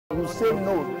you say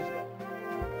no.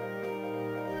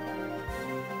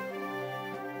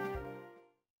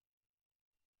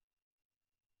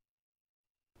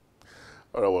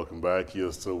 All right, welcome back.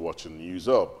 You're still watching News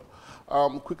Up.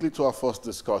 Quickly to our first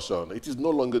discussion. It is no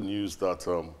longer news that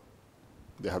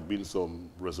there have been some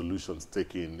resolutions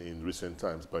taken in recent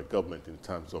times by government in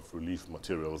terms of relief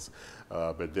materials,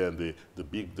 but then the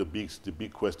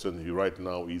big question right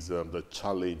now is the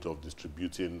challenge of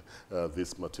distributing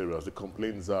these materials. The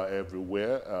complaints are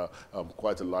everywhere.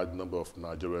 Quite a large number of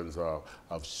Nigerians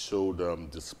have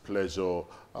showed displeasure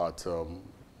at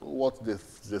what they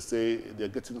say they're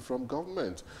getting from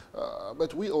government.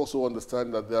 But we also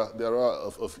understand that there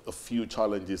are a few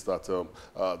challenges that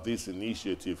this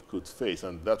initiative could face,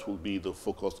 and that will be the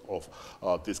focus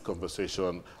of this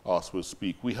conversation as we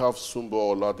speak. We have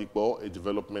Sumbo Oladipo, a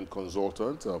development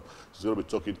consultant. She's going to be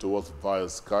talking to us via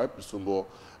Skype. Sumbo,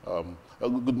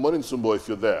 good morning, Sumbo, if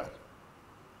you're there.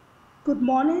 Good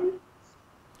morning.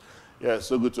 Yeah,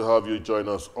 so good to have you join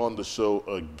us on the show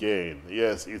again.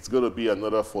 Yes, it's going to be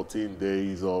another 14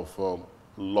 days of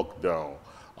lockdown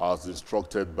as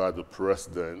instructed by the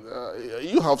president.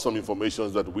 You have some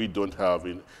information that we don't have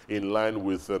in line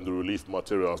with the relief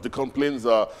materials. The complaints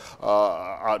they're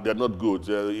not good.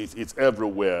 It's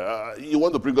everywhere. You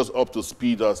want to bring us up to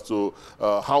speed as to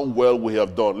how well we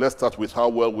have done. Let's start with how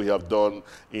well we have done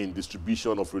in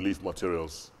distribution of relief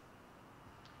materials.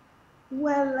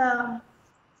 Well,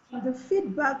 the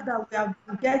feedback that we have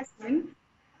been getting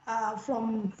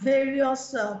from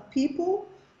various people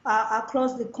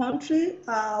across the country,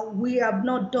 we have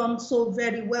not done so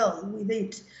very well with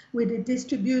it, with the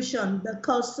distribution,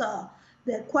 because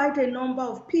there are quite a number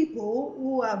of people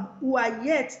who are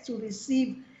yet to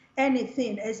receive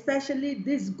anything, especially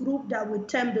this group that we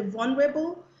term the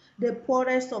vulnerable, the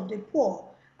poorest of the poor.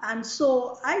 And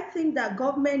so I think that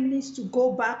government needs to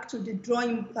go back to the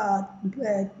drawing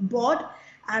board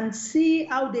and see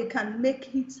how they can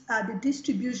make it, the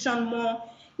distribution more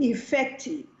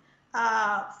effective.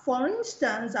 For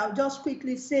instance, I'll just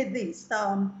quickly say this.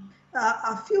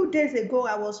 A few days ago,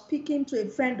 I was speaking to a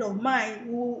friend of mine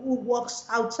who works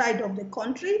outside of the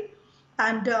country,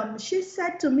 and she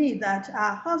said to me that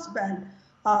her husband,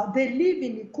 they live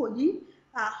in Ikoyi,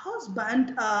 her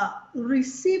husband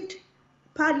received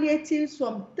palliatives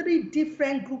from 3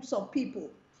 different groups of people.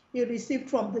 He received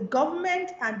from the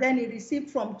government, and then he received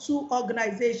from 2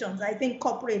 organizations, I think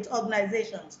corporate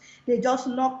organizations. They just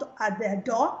knocked at their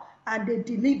door and they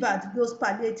delivered those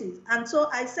palliatives. And so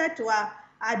I said to her,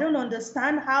 I don't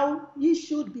understand how you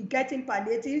should be getting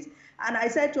palliatives. And I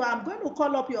said to her, I'm going to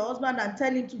call up your husband and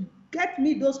tell him to get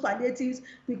me those palliatives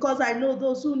because I know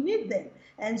those who need them.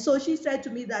 And so she said to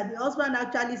me that the husband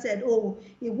actually said, oh,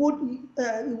 he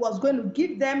was going to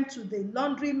give them to the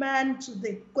laundryman,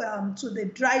 to the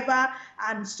driver,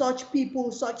 and such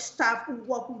people, such staff who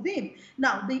work with him.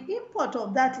 Now, the import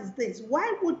of that is this: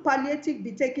 why would palliative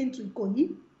be taken to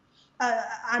Ikoyi?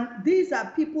 And these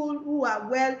are people who are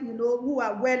well, who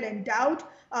are well endowed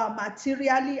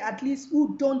materially, at least,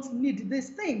 who don't need these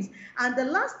things. And the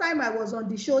last time I was on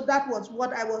the show, that was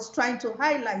what I was trying to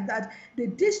highlight, that the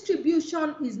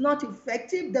distribution is not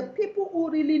effective. The people who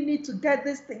really need to get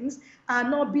these things are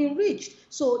not being reached.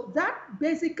 So that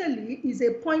basically is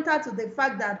a pointer to the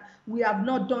fact that we have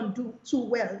not done too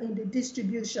well in the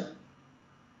distribution.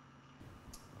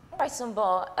 All right,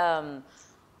 Sumbo,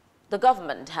 the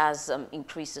government has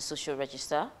increased the social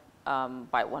register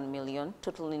by 1 million,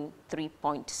 totaling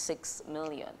 3.6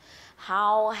 million.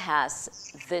 How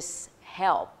has this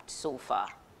helped so far?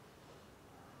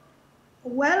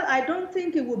 Well, I don't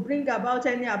think it will bring about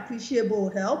any appreciable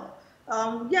help.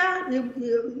 An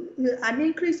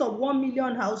increase of 1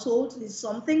 million households is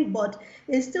something, but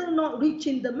it's still not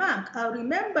reaching the mark. I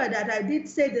remember that I did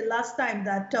say the last time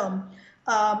that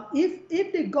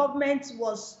if the government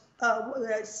was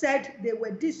said they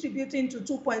were distributing to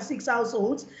 2.6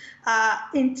 households.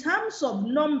 In terms of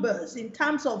numbers, in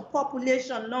terms of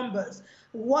population numbers,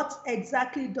 what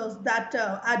exactly does that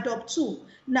add up to?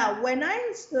 Now, when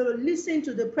I listened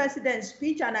to the president's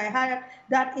speech and I heard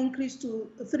that increase to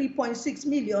 3.6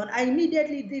 million, I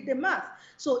immediately did the math.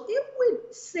 So if we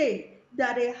say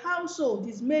that a household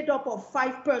is made up of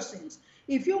 5 persons,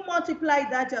 if you multiply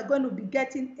that, you're going to be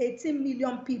getting 18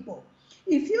 million people.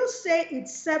 If you say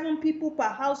it's 7 people per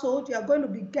household, you're going to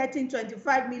be getting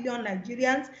 25 million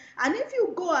Nigerians. And if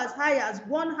you go as high as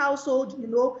 1 household,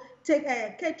 take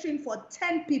catering for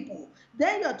 10 people,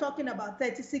 then you're talking about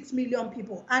 36 million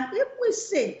people. And if we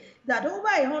say that over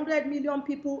 100 million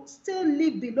people still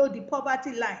live below the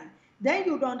poverty line, then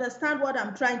you'd understand what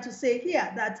I'm trying to say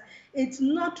here, that it's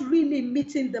not really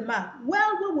meeting the mark.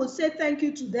 Well, we will say thank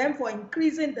you to them for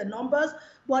increasing the numbers,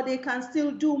 but they can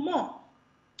still do more.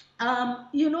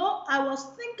 You know, I was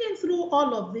thinking through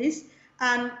all of this,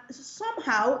 and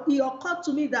somehow it occurred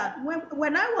to me that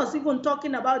when I was even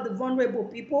talking about the vulnerable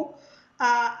people,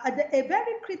 a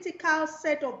very critical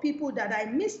set of people that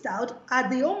I missed out are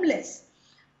the homeless.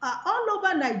 All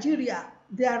over Nigeria,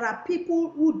 there are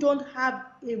people who don't have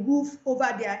a roof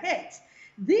over their heads.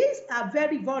 These are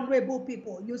very vulnerable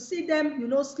people. You see them, you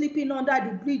know, sleeping under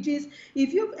the bridges.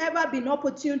 If you've ever been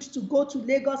opportune to go to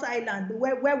Lagos Island,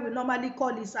 where we normally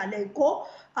call Isaleko,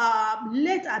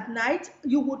 late at night,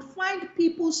 you would find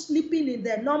people sleeping in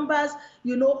their numbers,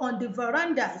 you know, on the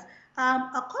verandas.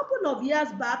 A couple of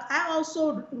years back, I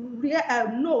also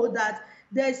know that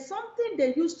there's something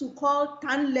they used to call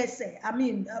tanlese, I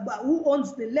mean, who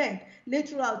owns the land,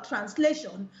 literal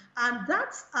translation. And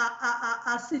that's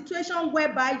a situation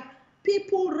whereby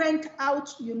people rent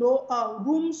out, you know,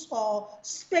 rooms or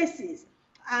spaces.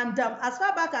 And as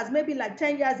far back as maybe like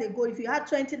 10 years ago, if you had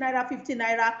 20 naira, 50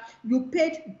 naira, you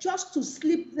paid just to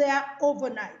sleep there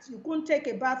overnight. You couldn't take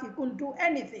a bath, you couldn't do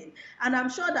anything. And I'm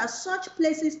sure that such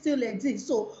places still exist.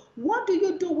 So what do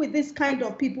you do with this kind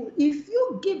of people? If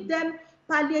you give them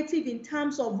palliative in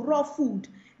terms of raw food,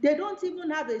 they don't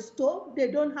even have a stove, they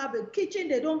don't have a kitchen,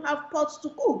 they don't have pots to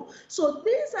cook. So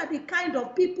these are the kind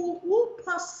of people who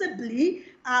possibly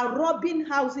are robbing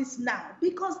houses now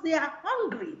because they are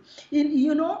hungry,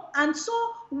 you know. And so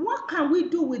what can we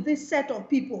do with this set of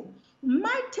people?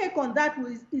 My take on that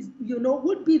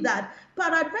would be that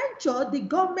peradventure the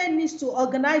government needs to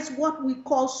organize what we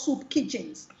call soup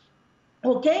kitchens,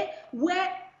 okay,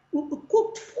 where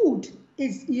cooked food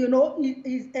is, you know,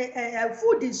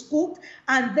 food is cooked,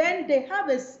 and then they have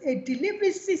a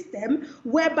delivery system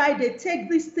whereby they take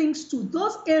these things to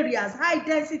those areas, high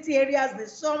density areas, the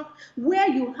sun, where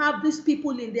you have these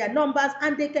people in their numbers,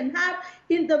 and they can have,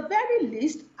 in the very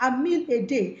least, a meal a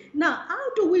day. Now,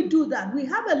 how do we do that? We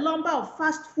have a number of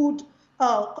fast food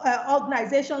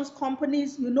organizations,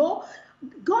 companies, you know.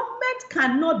 Government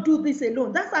cannot do this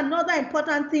alone. That's another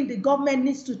important thing the government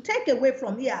needs to take away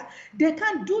from here. They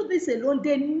can't do this alone.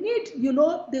 They need, you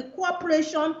know, the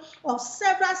cooperation of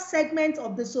several segments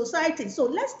of the society. So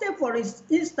let's take, for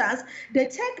instance, they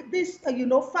take this, you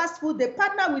know, fast food, they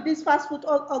partner with these fast food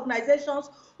organizations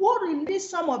who release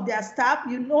some of their staff,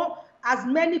 you know, as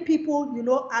many people, you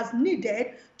know, as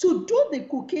needed to do the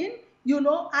cooking, you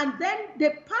know, and then they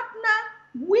partner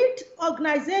with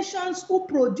organizations who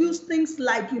produce things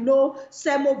like, you know,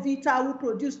 Semovita, who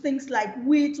produce things like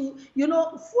wheat, you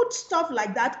know, food stuff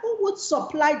like that, who would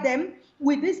supply them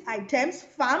with these items,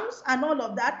 farms and all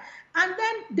of that. And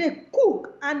then they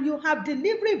cook, and you have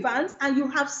delivery vans, and you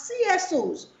have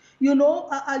CSOs, you know,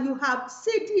 you have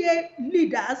CDA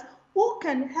leaders who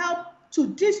can help to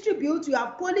distribute. You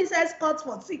have police escorts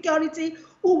for security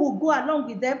who will go along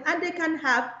with them, and they can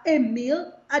have a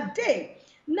meal a day.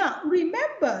 Now,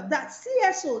 remember that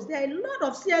CSOs, there are a lot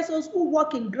of CSOs who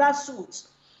work in grassroots,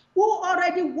 who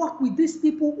already work with these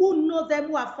people, who know them,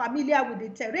 who are familiar with the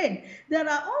terrain. There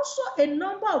are also a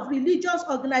number of religious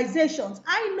organizations.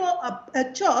 I know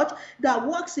a church that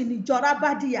works in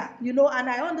Ijorabadia, you know, and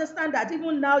I understand that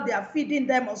even now they are feeding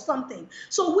them or something.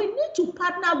 So we need to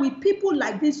partner with people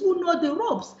like this who know the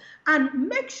ropes and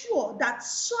make sure that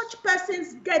such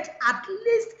persons get at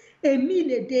least a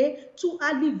meal a day to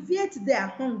alleviate their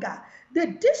hunger. The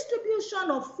distribution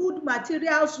of food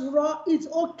materials raw is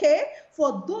okay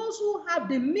for those who have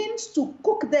the means to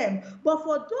cook them, but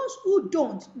for those who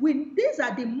don't, these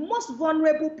are the most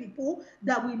vulnerable people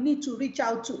that we need to reach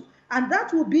out to. And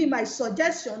that will be my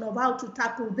suggestion of how to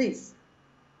tackle this.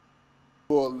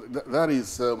 Well, that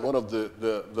is one of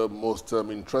the most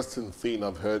interesting thing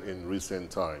I've heard in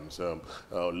recent times,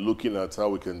 looking at how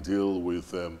we can deal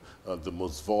with the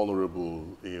most vulnerable,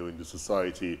 you know, in the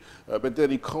society. But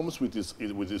then it comes with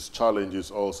its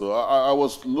challenges also. I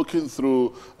was looking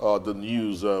through the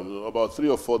news about 3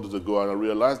 or 4 days ago, and I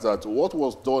realized that what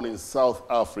was done in South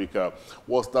Africa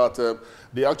was that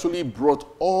they actually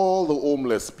brought all the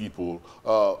homeless people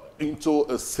into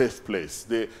a safe place.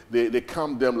 They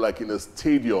camped them like in a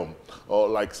stadium, or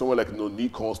like somewhere like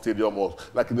Nikon Stadium, or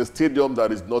like in a stadium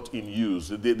that is not in use.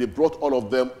 They brought all of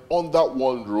them under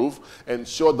one roof,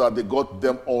 ensured that they got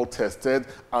them all tested,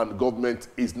 and government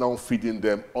is now feeding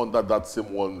them under that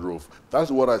same one roof. That's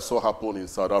what I saw happen in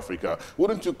South Africa.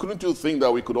 Couldn't you think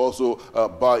that we could also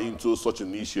buy into such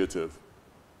an initiative?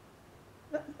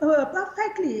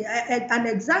 Perfectly and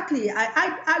exactly.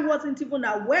 I wasn't even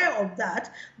aware of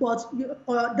that, but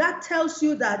that tells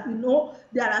you that,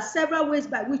 there are several ways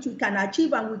by which we can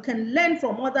achieve and we can learn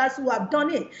from others who have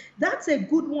done it. That's a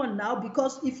good one now,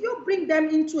 because if you bring them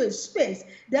into a space,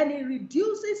 then it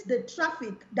reduces the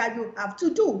traffic that you have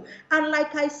to do. And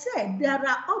like I said, there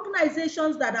are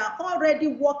organizations that are already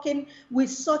working with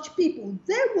such people.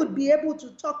 They would be able to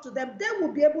talk to them, they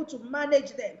would be able to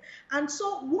manage them. And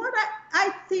so what I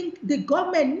think the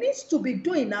government needs to be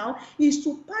doing now is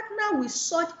to partner with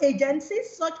such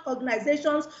agencies, such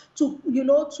organizations, to,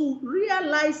 to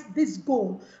realize this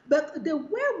goal. But the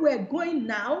way we're going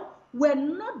now, we're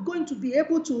not going to be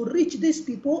able to reach these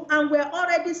people, and we're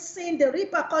already seeing the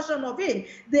repercussion of it.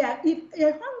 If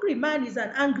a hungry man is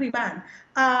an angry man.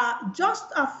 Just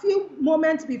a few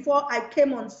moments before I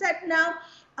came on set now,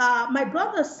 my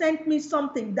brother sent me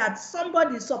something that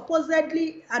somebody,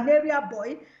 supposedly an area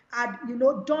boy, had,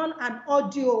 done an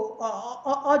audio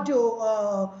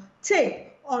tape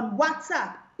on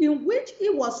WhatsApp, in which he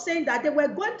was saying that they were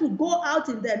going to go out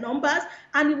in their numbers,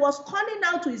 and he was calling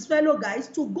out to his fellow guys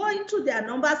to go into their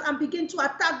numbers and begin to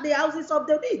attack the houses of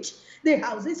the rich, the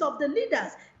houses of the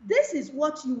leaders. This is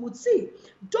what you would see.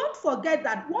 Don't forget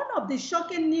that one of the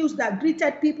shocking news that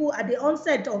greeted people at the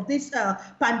onset of this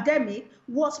pandemic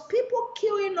was people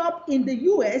queuing up in the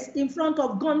US in front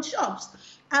of gun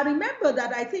shops. I remember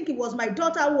that, I think it was my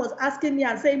daughter who was asking me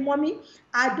and saying, "Mommy,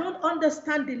 I don't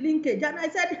understand the linkage." And I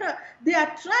said, they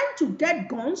are trying to get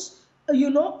guns,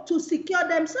 to secure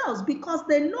themselves, because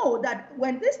they know that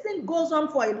when this thing goes on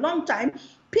for a long time,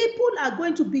 people are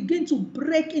going to begin to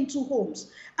break into homes.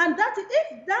 And that,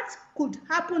 if that could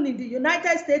happen in the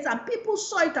United States and people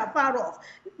saw it afar off,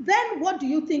 then what do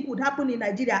you think would happen in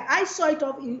Nigeria? I saw it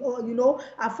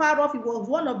afar off. It was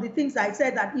one of the things I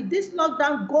said, that if this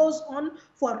lockdown goes on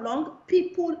for long,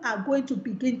 people are going to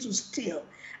begin to steal.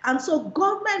 And so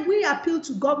government, we appeal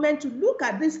to government to look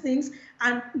at these things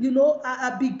and,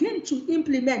 begin to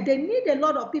implement. They need a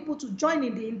lot of people to join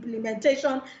in the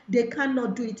implementation. They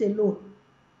cannot do it alone.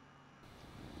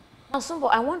 Now, Sumbo,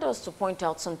 I want us to point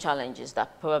out some challenges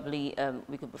that probably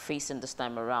we could be facing this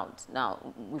time around. Now,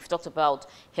 we've talked about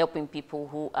helping people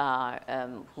who are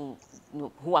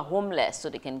homeless so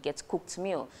they can get cooked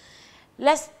meal.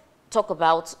 Let's talk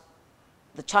about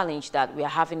the challenge that we are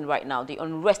having right now, the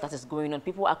unrest that is going on.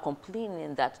 People are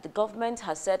complaining that the government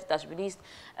has said that's released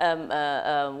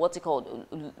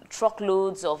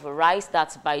truckloads of rice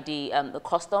that's by the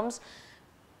customs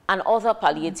and other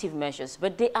palliative measures,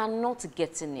 but they are not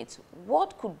getting it.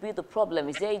 What could be the problem?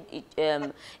 Is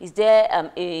there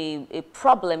a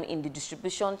problem in the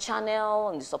distribution channel,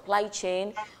 in the supply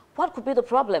chain? What could be the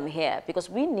problem here? Because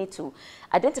we need to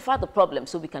identify the problem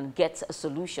so we can get a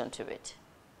solution to it.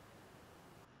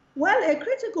 Well, a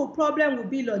critical problem would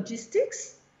be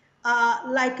logistics.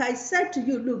 Like I said to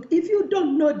you, look, if you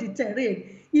don't know the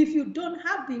terrain, if you don't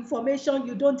have the information,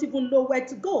 you don't even know where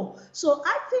to go. So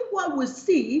I think what we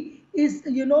see is,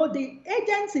 the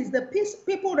agencies, the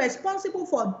people responsible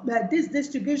for these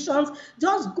distributions,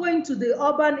 just going to the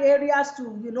urban areas,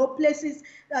 to, places,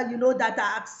 that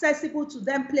are accessible to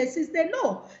them, places they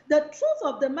know. The truth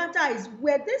of the matter is,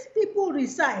 where these people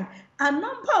reside, a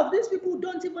number of these people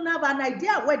don't even have an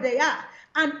idea where they are.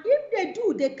 And if they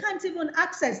do, they can't even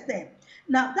access them.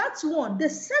 Now, that's one. The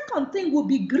second thing would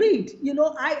be greed.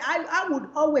 I would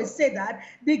always say that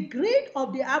the greed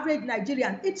of the average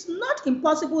Nigerian, it's not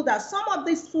impossible that some of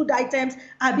these food items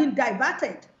are being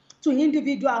diverted to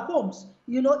individual homes.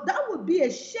 That would be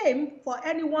a shame for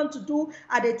anyone to do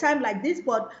at a time like this.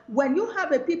 But when you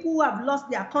have a people who have lost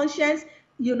their conscience,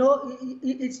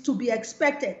 it's to be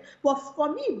expected. But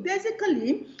for me,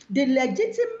 basically, the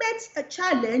legitimate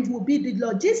challenge will be the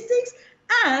logistics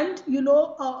and,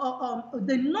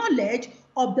 the knowledge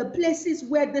of the places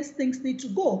where these things need to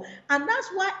go. And that's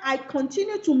why I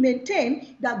continue to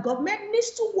maintain that government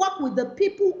needs to work with the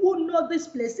people who know these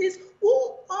places,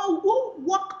 who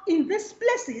work in these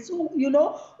places, who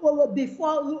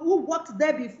worked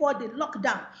there before the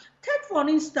lockdown. Take, for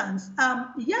instance,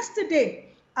 yesterday,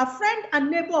 a friend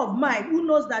and neighbor of mine who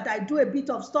knows that I do a bit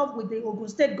of stuff with the Ogun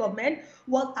State government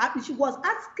she was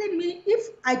asking me if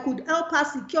I could help her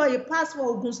secure a pass for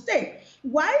Ogun State.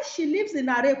 While she lives in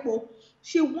Arepo,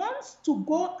 she wants to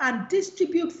go and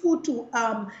distribute food to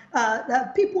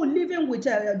people living with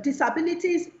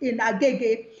disabilities in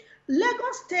Agege.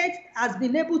 Lagos State has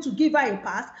been able to give her a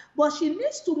pass, but she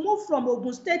needs to move from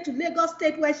Ogun State to Lagos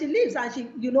State where she lives, and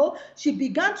she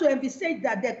began to envisage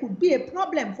that there could be a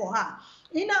problem for her.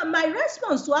 My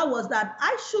response to her was that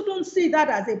I shouldn't see that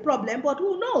as a problem, but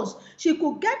who knows? She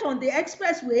could get on the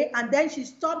expressway and then she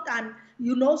stopped and,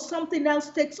 something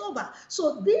else takes over.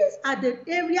 So these are the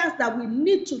areas that we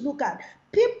need to look at.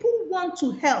 People want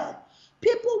to help.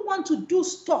 People want to do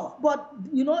stuff, but,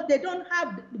 they don't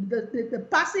have the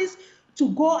passes to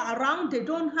go around. They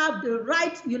don't have the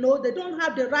right, they don't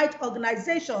have the right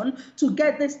organization to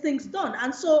get these things done.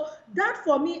 And so that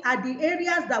for me are the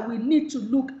areas that we need to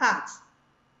look at.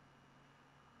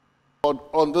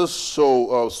 On this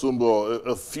show, Sumbo,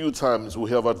 a few times we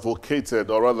have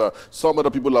advocated, or rather, some other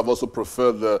people have also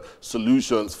preferred the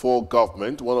solutions for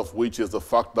government, one of which is the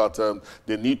fact that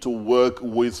they need to work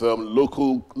with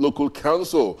local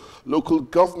council, local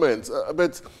government.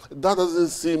 But that doesn't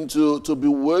seem to be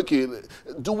working.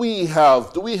 Do we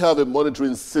have a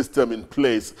monitoring system in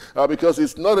place? Because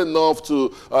it's not enough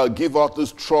to give out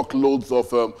these truckloads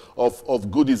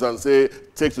of goodies and say,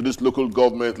 take to this local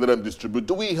government, let them distribute.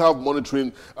 Do we have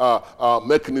monitoring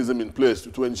mechanism in place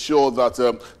to ensure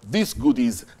that these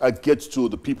goodies get to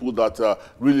the people that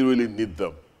really, really need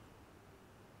them?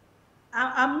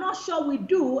 I'm not sure we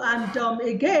do. And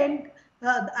again,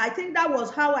 I think that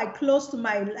was how I closed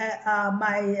my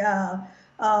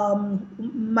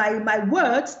my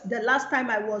words the last time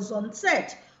I was on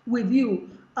set with you.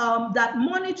 That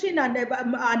monitoring and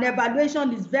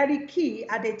evaluation is very key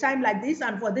at a time like this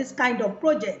and for this kind of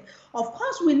project. Of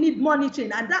course, we need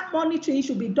monitoring, and that monitoring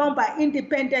should be done by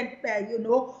independent,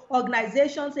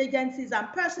 organizations, agencies,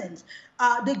 and persons.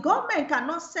 The government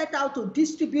cannot set out to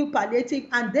distribute palliative,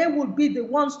 and they would be the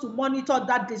ones to monitor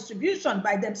that distribution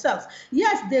by themselves.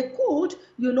 Yes, they could,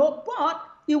 but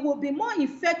it will be more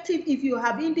effective if you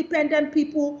have independent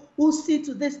people who see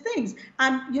to these things.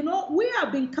 And, we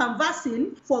have been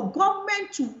canvassing for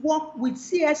government to work with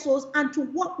CSOs and to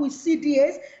work with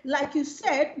CDAs, like you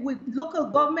said, with local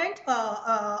government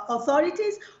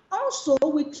authorities, also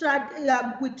with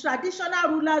traditional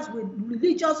rulers, with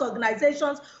religious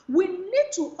organizations. We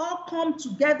need to all come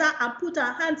together and put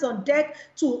our hands on deck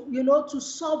to, to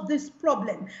solve this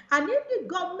problem. And if the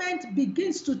government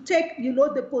begins to take,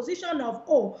 the position of,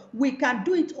 oh, we can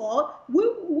do it all,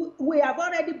 we have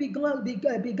already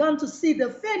begun to see the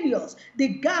failures, the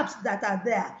gaps that are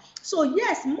there. So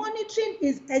yes, monitoring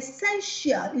is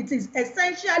essential. It is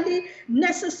essentially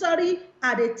necessary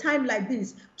at a time like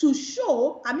this to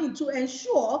ensure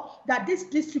that this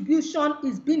distribution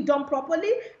is being done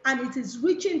properly and it is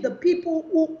reaching the people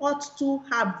who ought to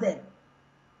have them.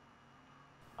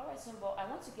 All right, Simbo, I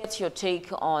want to get your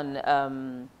take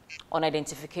on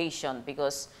identification,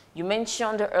 because you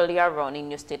mentioned earlier on in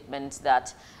your statement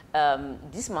that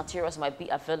these materials might be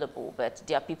available, but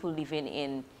there are people living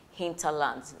in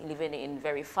hinterlands, living in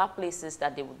very far places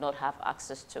that they would not have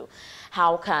access to.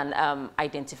 How can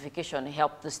identification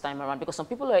help this time around? Because some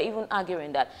people are even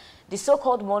arguing that the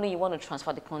so-called money you want to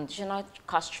transfer, the conditional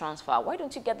cash transfer, why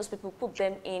don't you get those people, put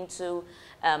them into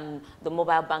the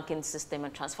mobile banking system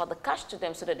and transfer the cash to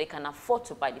them so that they can afford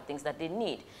to buy the things that they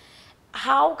need?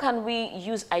 How can we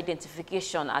use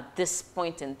identification at this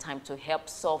point in time to help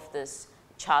solve this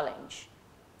challenge?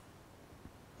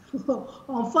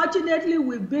 Unfortunately,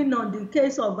 we've been on the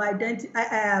case of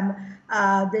the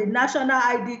national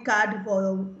ID card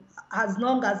for as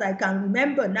long as I can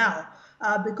remember now,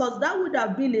 because that would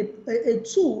have been a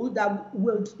tool that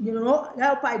would,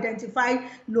 help identify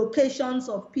locations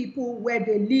of people, where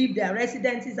they live, their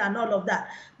residences, and all of that.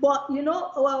 But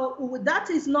that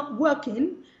is not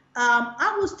working.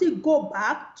 I will still go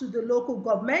back to the local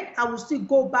government. I will still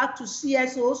go back to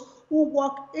CSOs who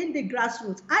work in the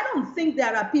grassroots. I don't think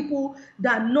there are people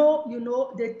that know,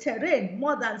 the terrain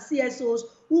more than CSOs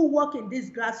who work in these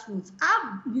grassroots.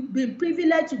 I've been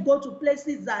privileged to go to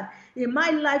places that in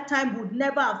my lifetime would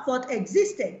never have thought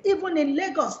existed, even in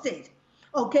Lagos State.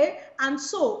 Okay, and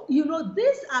so,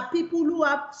 these are people who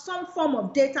have some form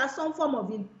of data, some form of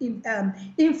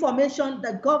information.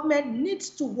 The government needs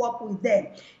to work with them.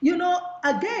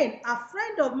 Again, a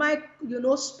friend of mine,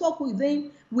 spoke with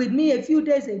me a few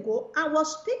days ago and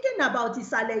was speaking about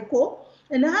Isaleko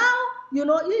and how,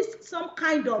 he's some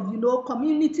kind of,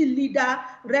 community leader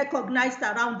recognized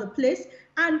around the place.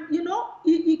 And,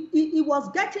 he was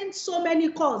getting so many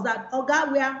calls that, oh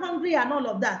God, we are hungry and all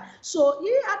of that. So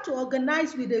he had to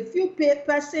organize with a few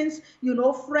persons,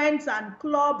 friends and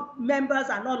club members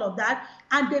and all of that.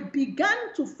 And they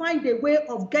began to find a way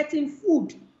of getting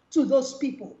food to those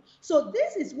people. So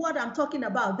this is what I'm talking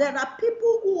about. There are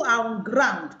people who are on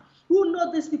ground who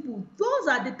know these people. Those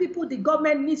are the people the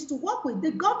government needs to work with.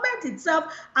 The government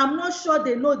itself, I'm not sure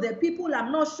they know the people.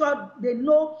 I'm not sure they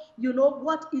know,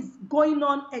 what is going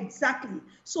on exactly.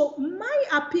 So my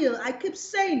appeal, I keep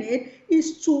saying it,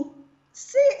 is to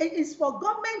is for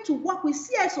government to work with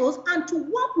CSOs and to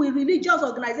work with religious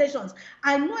organizations.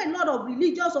 I know a lot of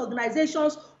religious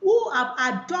organizations who have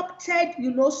adopted,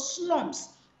 slums,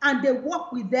 and they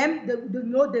work with them.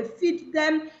 They feed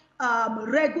them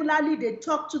regularly. They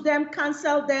talk to them,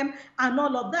 counsel them, and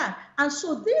all of that. And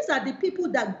so these are the people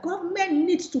that government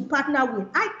needs to partner with.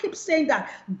 I keep saying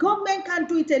that government can't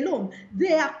do it alone.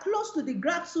 They are close to the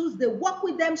grassroots. They work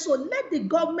with them. So let the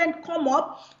government come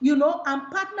up, and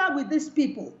partner with these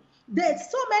people. There's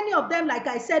so many of them, like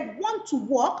I said, want to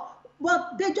work,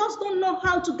 but they just don't know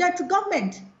how to get to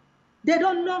government. They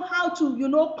don't know how to,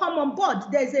 come on board.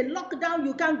 There's a lockdown.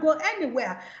 You can't go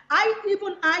anywhere.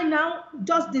 I now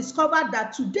just discovered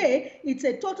that today it's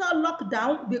a total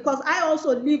lockdown because I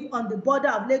also live on the border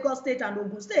of Lagos State and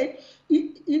Ogun State.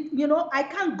 I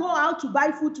can't go out to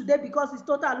buy food today because it's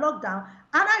total lockdown,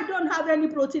 and I don't have any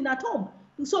protein at home.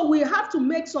 So we have to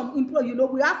make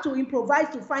we have to improvise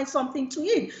to find something to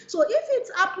eat. So if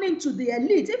it's happening to the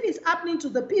elite, if it's happening to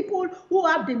the people who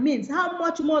have the means, how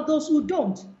much more those who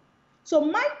don't? So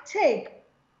my take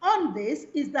on this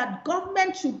is that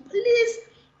government should please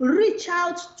reach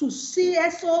out to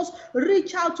CSOs,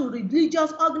 reach out to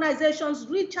religious organizations,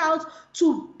 reach out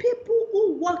to people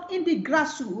who work in the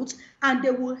grassroots, and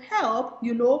they will help,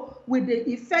 with the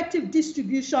effective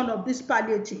distribution of this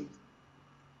palliative.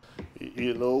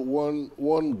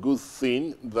 One good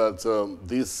thing that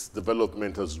this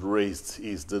development has raised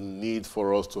is the need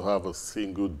for us to have a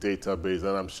single database.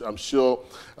 And I'm sure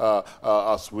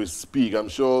as we speak, I'm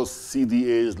sure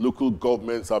CDAs, local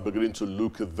governments are beginning to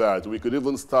look at that. We could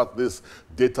even start this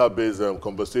database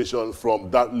conversation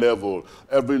from that level.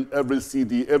 Every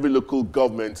CD, every local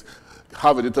government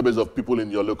have a database of people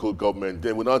in your local government.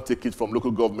 Then we now take it from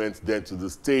local government then to the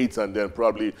states and then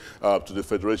probably to the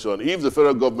federation. If the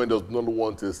federal government does not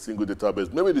want a single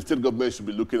database, maybe the state government should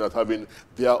be looking at having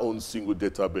their own single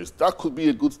database. That could be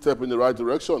a good step in the right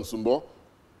direction, Sumbo.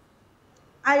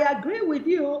 I agree with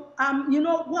you.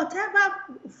 Whatever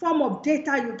form of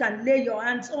data you can lay your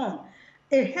hands on,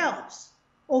 it helps,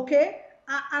 okay?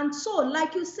 And so,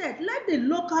 like you said, let the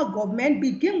local government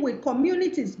begin with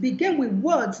communities, begin with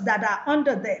words that are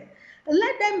under them.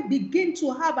 Let them begin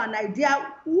to have an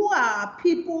idea who are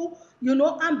people,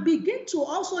 and begin to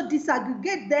also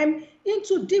disaggregate them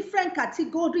into different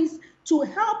categories to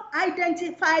help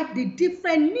identify the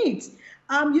different needs.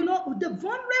 The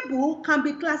vulnerable can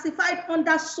be classified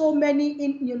under so many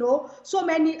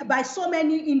by so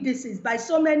many indices, by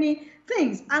so many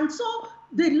things. And so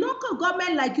the local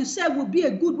government, like you said, would be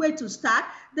a good way to start.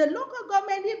 The local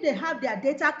government, if they have their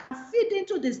data, can feed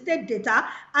into the state data,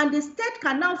 and the state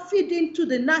can now feed into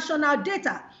the national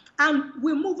data. And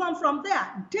we move on from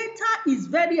there. Data is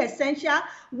very essential.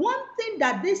 One thing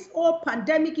that this whole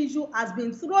pandemic issue has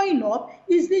been throwing up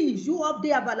is the issue of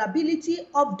the availability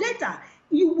of data.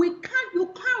 You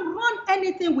can't run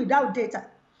anything without data.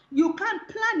 You can't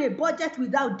plan a budget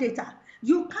without data.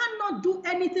 You cannot do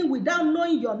anything without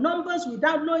knowing your numbers,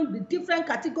 without knowing the different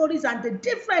categories and the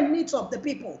different needs of the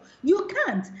people. You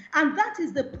can't. And that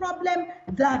is the problem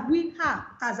that we have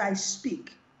as I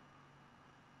speak.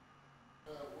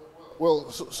 Well,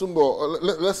 Sumbo,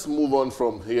 let's move on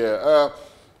from here.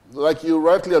 Like you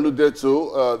rightly alluded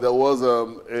to, there was a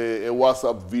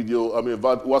WhatsApp video,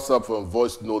 WhatsApp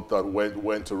voice note that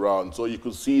went around. So you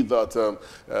could see that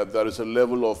there is a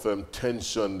level of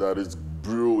tension that is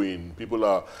brewing. People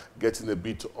are getting a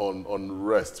bit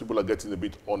unrest. People are getting a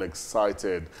bit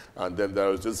unexcited. And then there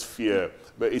is this fear.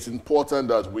 But it's important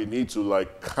that we need to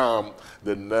calm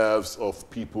the nerves of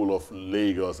people of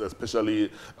Lagos,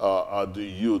 especially the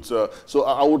youth. So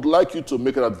I would like you to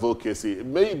make an advocacy,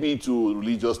 maybe to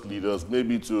religious leaders,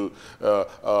 maybe to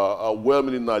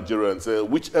well-meaning Nigerians,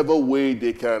 whichever way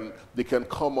they can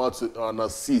come out and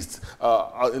assist.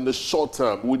 In the short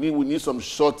term, we need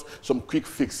some quick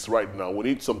fix right now. We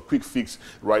need some quick fix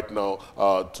right now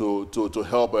to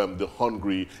help the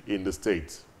hungry in the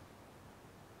state.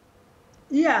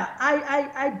 Yeah,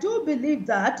 I do believe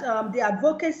that the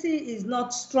advocacy is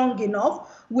not strong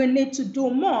enough. We need to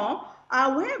do more.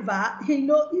 However,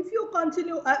 if you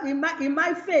continue, in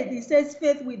my faith, it says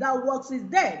faith without works is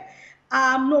dead.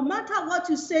 No matter what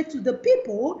you say to the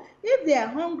people, if they are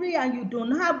hungry and you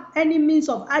don't have any means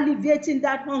of alleviating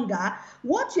that hunger,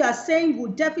 what you are saying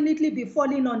will definitely be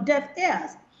falling on deaf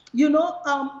ears.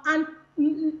 And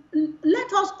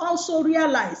let us also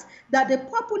realize that the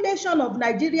population of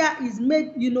Nigeria is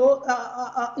made,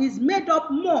 is made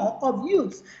up more of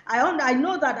youths. I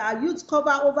know that our youths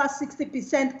cover over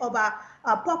 60% of our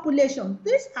population.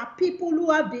 These are people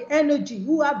who have the energy,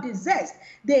 who have the zest.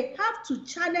 They have to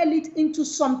channel it into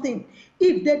something.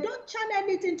 If they don't channel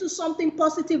it into something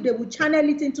positive, they will channel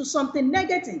it into something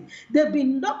negative. They've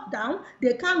been locked down.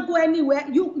 They can't go anywhere.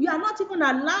 You are not even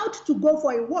allowed to go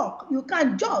for a walk. You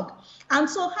can't jog. And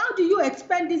so how do you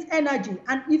expend this energy?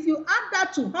 And if you add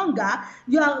that to hunger,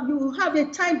 you have a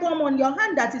time bomb on your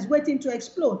hand that is waiting to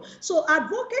explode. So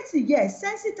advocacy, yes.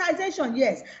 Sensitization,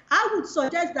 yes. I would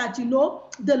suggest that,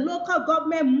 the local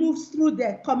government moves through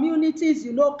their communities,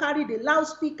 carry the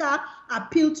loudspeaker,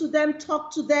 appeal to them,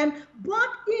 talk to them. But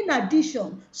in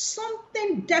addition,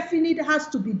 something definite has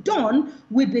to be done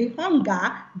with the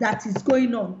hunger that is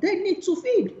going on. They need to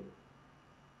feed.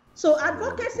 So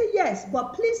advocacy, yes,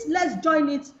 but please let's join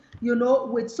it,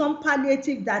 with some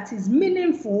palliative that is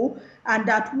meaningful and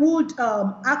that would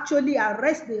actually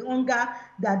arrest the hunger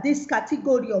that this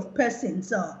category of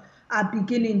persons are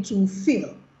beginning to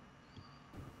feel.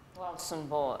 Well,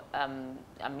 Sumbo,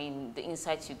 I mean, the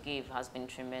insights you gave has been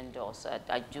tremendous.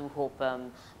 I do hope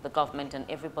the government and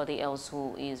everybody else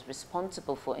who is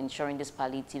responsible for ensuring these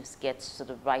palliatives get to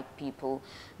the right people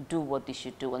do what they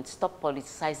should do and stop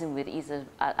politicizing with it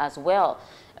as well,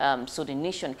 so the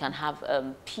nation can have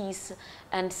peace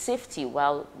and safety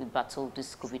while we battle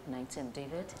this COVID-19.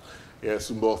 David? Yes,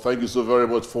 Sumbo, thank you so very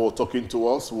much for talking to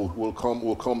us. We'll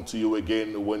come to you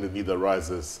again when the need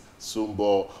arises.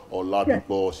 Sumbo or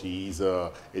Ladipo, she is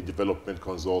a development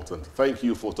consultant. Thank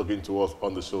you for talking to us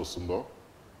on the show, Sumbo.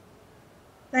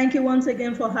 Thank you once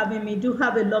again for having me. Do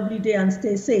have a lovely day and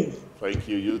stay safe. Thank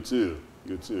you. You too.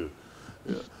 You too.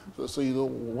 Yeah. So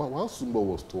while Sumbo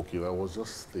was talking, I was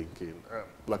just thinking,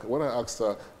 like when I asked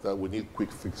her that we need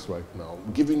quick fix right now,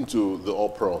 given to the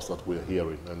uproars that we're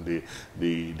hearing and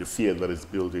the fear that is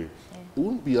building, it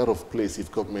wouldn't be out of place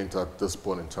if government at this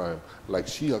point in time, like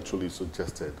she actually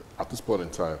suggested, at this point in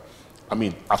time, I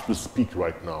mean, as we speak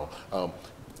right now,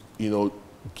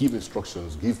 give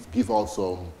instructions, give out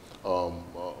some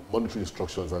monetary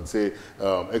instructions and say,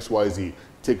 XYZ,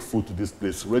 take food to this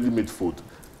place, ready-made food,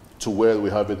 to where we're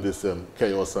having this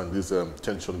chaos and this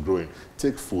tension growing.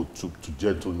 Take food to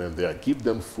gentlemen there. Give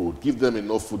them food. Give them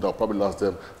enough food that will probably last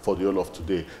them for the whole of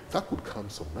today. That could calm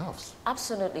some nerves.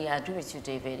 Absolutely, I agree with you,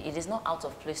 David. It is not out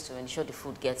of place to ensure the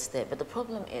food gets there. But the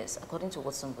problem is, according to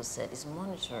what somebody said, is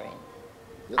monitoring.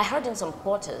 Yep. I heard in some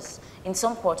quarters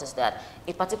that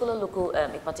a particular local,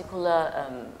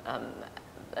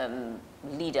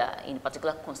 leader in a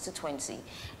particular constituency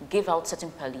gave out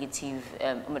certain palliative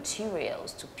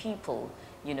materials to people,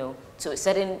 to a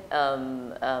certain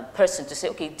person to say,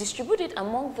 okay, distribute it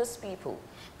among these people.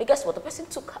 But guess what? The person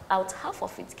took out half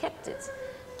of it, kept it,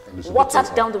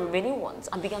 watered down the remaining ones,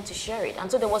 and began to share it. And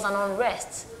so there was an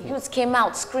unrest. Youths came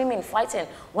out screaming, fighting.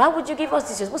 Why would you give us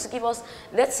this? You're supposed to give us,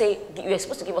 let's say, you're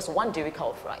supposed to give us 1 derica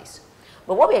of rice.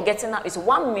 But what we are getting now is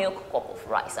 1 milk cup of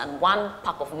rice and 1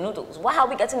 pack of noodles. Why are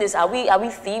we getting this? Are we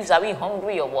thieves? Are we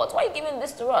hungry or what? Why are you giving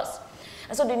this to us?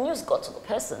 And so the news got to the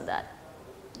person that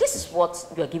this is what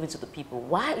we are giving to the people.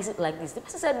 Why is it like this? The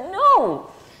person said, no.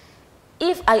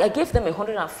 If I gave them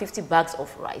 150 bags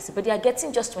of rice, but they are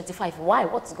getting just 25. Why?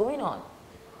 What's going on?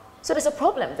 So there's a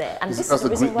problem there, and this is the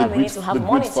reason why we need to have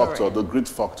monitoring. The greed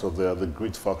factor there, the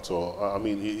greed factor. I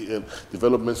mean,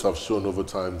 developments have shown over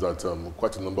time that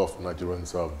quite a number of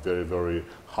Nigerians are very, very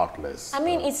heartless. I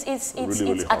mean,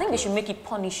 really I think they should make it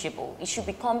punishable. It should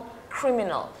become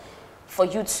criminal for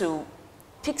you to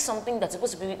pick something that's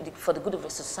supposed to be for the good of a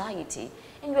society,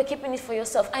 and you're keeping it for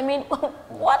yourself. I mean,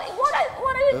 what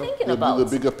are you thinking about? The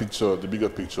bigger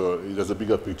picture, there's a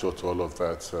bigger picture to all of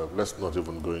that. Let's not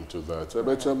even go into that.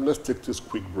 But let's take this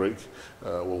quick break.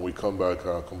 When we come back,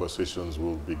 our conversations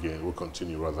will begin. We'll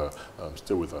continue, rather.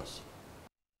 Stay with us.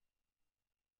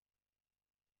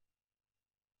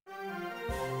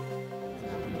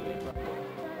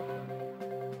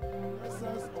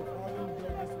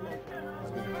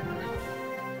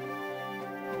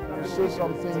 Say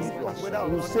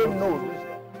something, you say no.